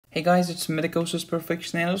Hey guys, it's Medicosis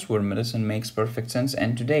Perfectionalis, where medicine makes perfect sense,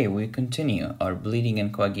 and today we continue our bleeding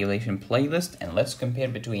and coagulation playlist, and let's compare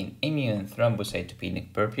between immune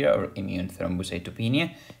thrombocytopenic purpura or immune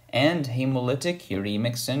thrombocytopenia and hemolytic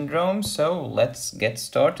uremic syndrome. So let's get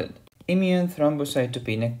started. Immune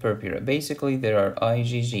thrombocytopenic purpura. Basically, there are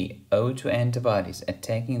IgG autoantibodies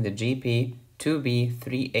attacking the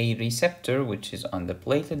GPIIb3A receptor, which is on the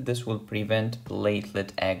platelet. This will prevent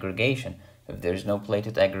platelet aggregation. If there's no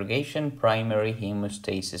platelet aggregation, primary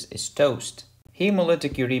hemostasis is toast.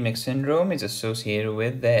 Hemolytic uremic syndrome is associated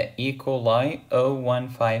with the E. coli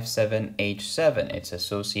 0157H7. It's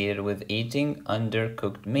associated with eating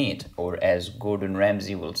undercooked meat, or as Gordon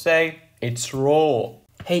Ramsay will say, it's raw.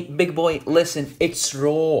 Hey, big boy, listen, it's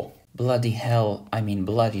raw. Bloody hell,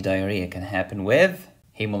 bloody diarrhea can happen with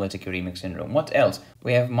hemolytic uremic syndrome. What else?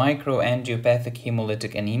 We have microangiopathic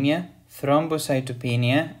hemolytic anemia,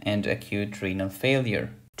 thrombocytopenia, and acute renal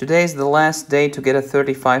failure. Today is the last day to get a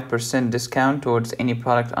 35% discount towards any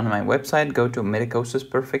product on my website. Go to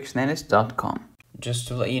medicosisperfectionalis.com. Just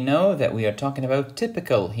to let you know that we are talking about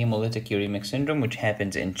typical hemolytic uremic syndrome, which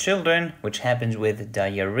happens in children, which happens with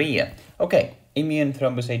diarrhea. Okay, immune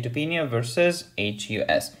thrombocytopenia versus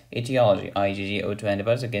HUS. Etiology: IgG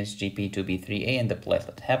autoantibodies against GPIIb3A and the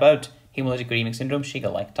platelet. How about hemolytic uremic syndrome?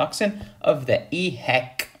 Shiga-like toxin of the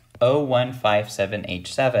EHEC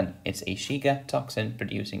 0157H7. It's a Shiga toxin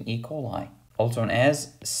producing E. coli, also known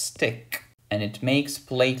as stick, and it makes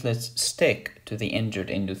platelets stick to the injured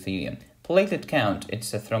endothelium. Platelet count,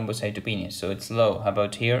 it's a thrombocytopenia, so it's low. How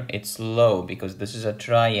about here? It's low because this is a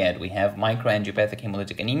triad. We have microangiopathic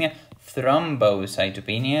hemolytic anemia,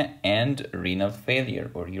 thrombocytopenia, and renal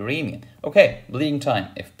failure or uremia. Okay, bleeding time.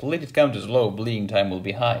 If platelet count is low, bleeding time will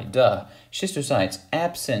be high. Duh. Schistocytes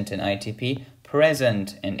absent in ITP,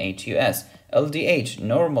 present in HUS. LDH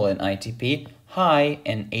normal in ITP, high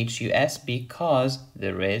in HUS because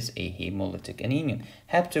there is a hemolytic anemia.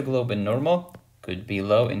 Haptoglobin normal, could be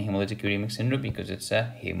low in hemolytic uremic syndrome because it's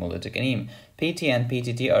a hemolytic anemia. PT and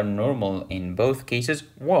PTT are normal in both cases.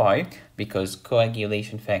 Why? Because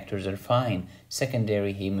coagulation factors are fine.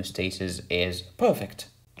 Secondary hemostasis is perfect.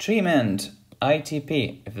 Treatment: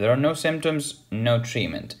 ITP. If there are no symptoms, no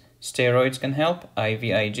treatment. Steroids can help.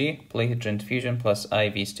 IVIG, platelet transfusion plus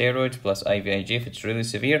IV steroids plus IVIG if it's really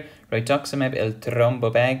severe. Rituximab,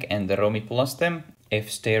 eltrombopag, and the romiplostim if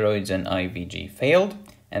steroids and IVG failed.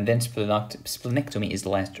 And then splenectomy is the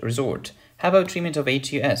last resort. How about treatment of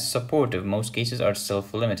HUS? Supportive. Most cases are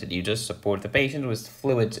self-limited. You just support the patient with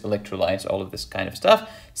fluids, electrolytes, all of this kind of stuff.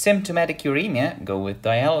 Symptomatic uremia, go with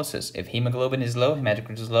dialysis. If hemoglobin is low,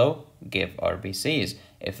 hematocrit is low, give RBCs.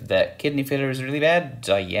 If the kidney failure is really bad,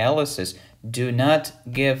 dialysis. Do not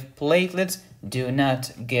give platelets. Do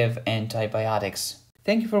not give antibiotics.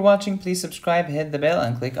 Thank you for watching. Please subscribe, hit the bell,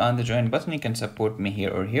 and click on the join button. You can support me here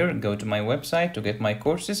or here. Go to my website to get my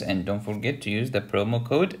courses, and don't forget to use the promo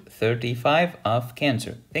code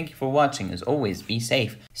 35OFFCANCER. Thank you for watching. As always, be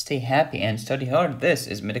safe, stay happy, and study hard. This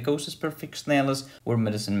is Medicosis Perfectionalis, where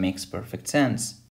medicine makes perfect sense.